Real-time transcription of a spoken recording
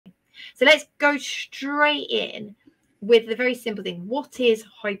So let's go straight in with the very simple thing. What is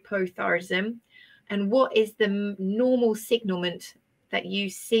hypothyroidism, and what is the normal signalment that you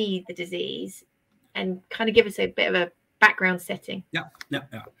see the disease, and kind of give us a bit of a background setting? Yeah.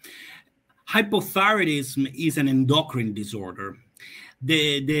 Hypothyroidism is an endocrine disorder.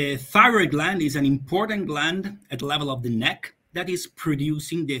 The thyroid gland is an important gland at the level of the neck that is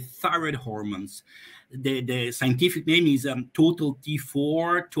producing the thyroid hormones. The scientific name is total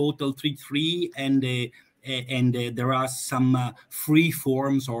T4, total T3, and there are some free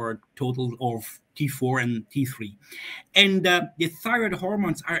forms or total of T4 and T3. And the thyroid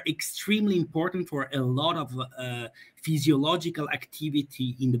hormones are extremely important for a lot of physiological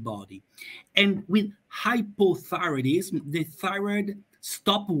activity in the body. And with hypothyroidism, the thyroid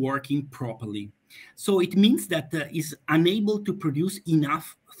stops working properly. So it means that it's unable to produce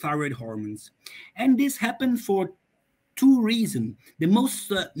enough thyroid hormones. And this happens for two reasons. The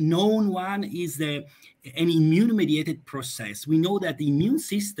most known one is an immune-mediated process. We know that the immune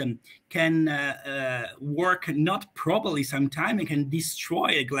system can work not properly sometimes and can destroy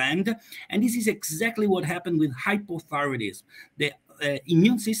a gland. And this is exactly what happened with hypothyroidism. The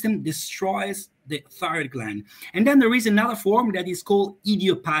immune system destroys the thyroid gland. And then there is another form that is called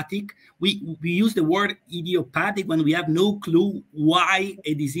idiopathic. We use the word idiopathic when we have no clue why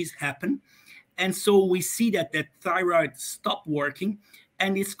a disease happened. And so we see that the thyroid stopped working,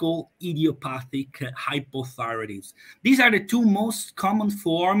 and it's called idiopathic hypothyroidism. These are the two most common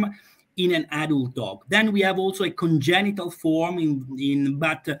forms in an adult dog. Then we have also a congenital form,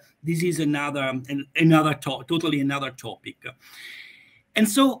 but this is totally another topic. And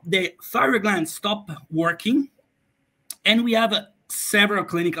so the thyroid gland stopped working, and we have several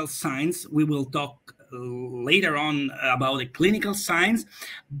clinical signs. We will talk later on about the clinical signs,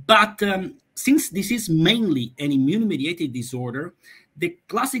 but since this is mainly an immune-mediated disorder, the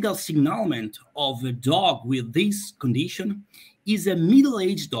classical signalement of a dog with this condition is a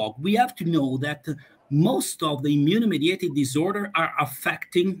middle-aged dog. We have to know that most of the immune-mediated disorder are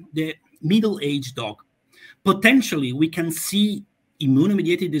affecting the middle-aged dog. Potentially, we can see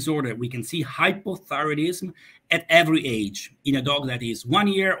immune-mediated disorder, we can see hypothyroidism at every age in a dog that is 1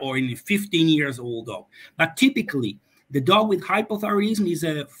 year or in a 15 years old dog. But typically, the dog with hypothyroidism is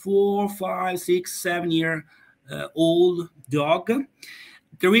a 4, 5, 6, 7 year old dog.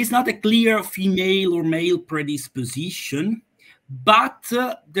 There is not a clear female or male predisposition, but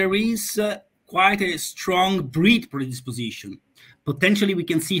there is quite a strong breed predisposition. Potentially, we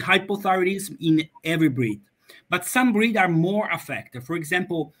can see hypothyroidism in every breed. But some breeds are more affected. For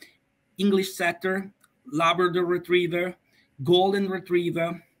example, English Setter, Labrador Retriever, Golden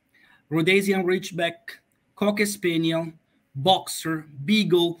Retriever, Rhodesian Ridgeback, Cocker Spaniel, Boxer,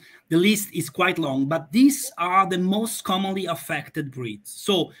 Beagle. The list is quite long, but these are the most commonly affected breeds.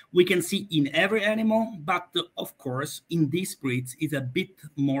 So we can see in every animal, but of course, in these breeds, it's a bit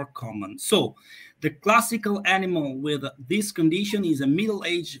more common. So the classical animal with this condition is a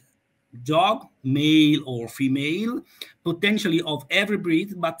middle-aged dog, male or female, potentially of every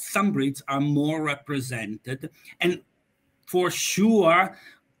breed, but some breeds are more represented. And for sure,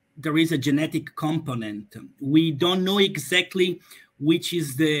 there is a genetic component. We don't know exactly which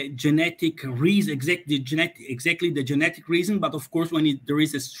is the genetic reason, exactly the genetic reason, but of course, when there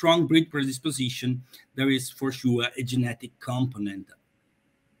is a strong breed predisposition, there is for sure a genetic component.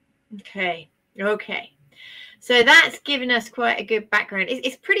 Okay. So that's given us quite a good background.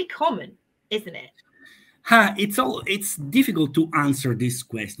 It's pretty common, isn't it? It's difficult to answer this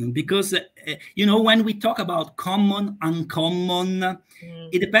question because when we talk about common, uncommon,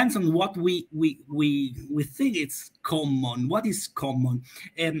 it depends on what we think it's common. What is common?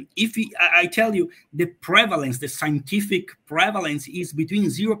 I tell you, the prevalence, the scientific prevalence is between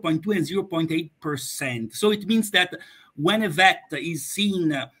 0.2 and 0.8%. So it means that when a vet is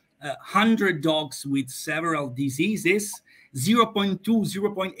seeing 100 dogs with several diseases, 0.2,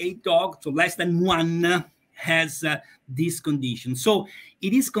 0.8 dogs, so less than one, has this condition. So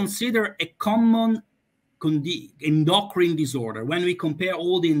it is considered a common endocrine disorder. When we compare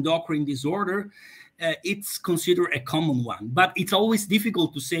all the endocrine disorder, it's considered a common one. But it's always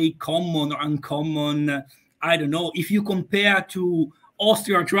difficult to say common or uncommon. I don't know. If you compare to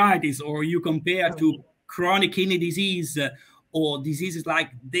osteoarthritis or you compare to chronic kidney disease or diseases like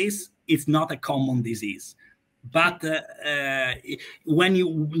this, it's not a common disease. But when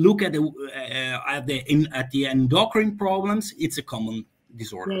you look at the endocrine problems, it's a common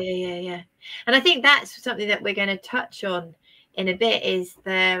disorder. Yeah. And I think that's something that we're going to touch on in a bit, is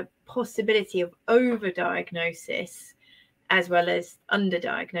the possibility of overdiagnosis as well as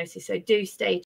underdiagnosis. So do stay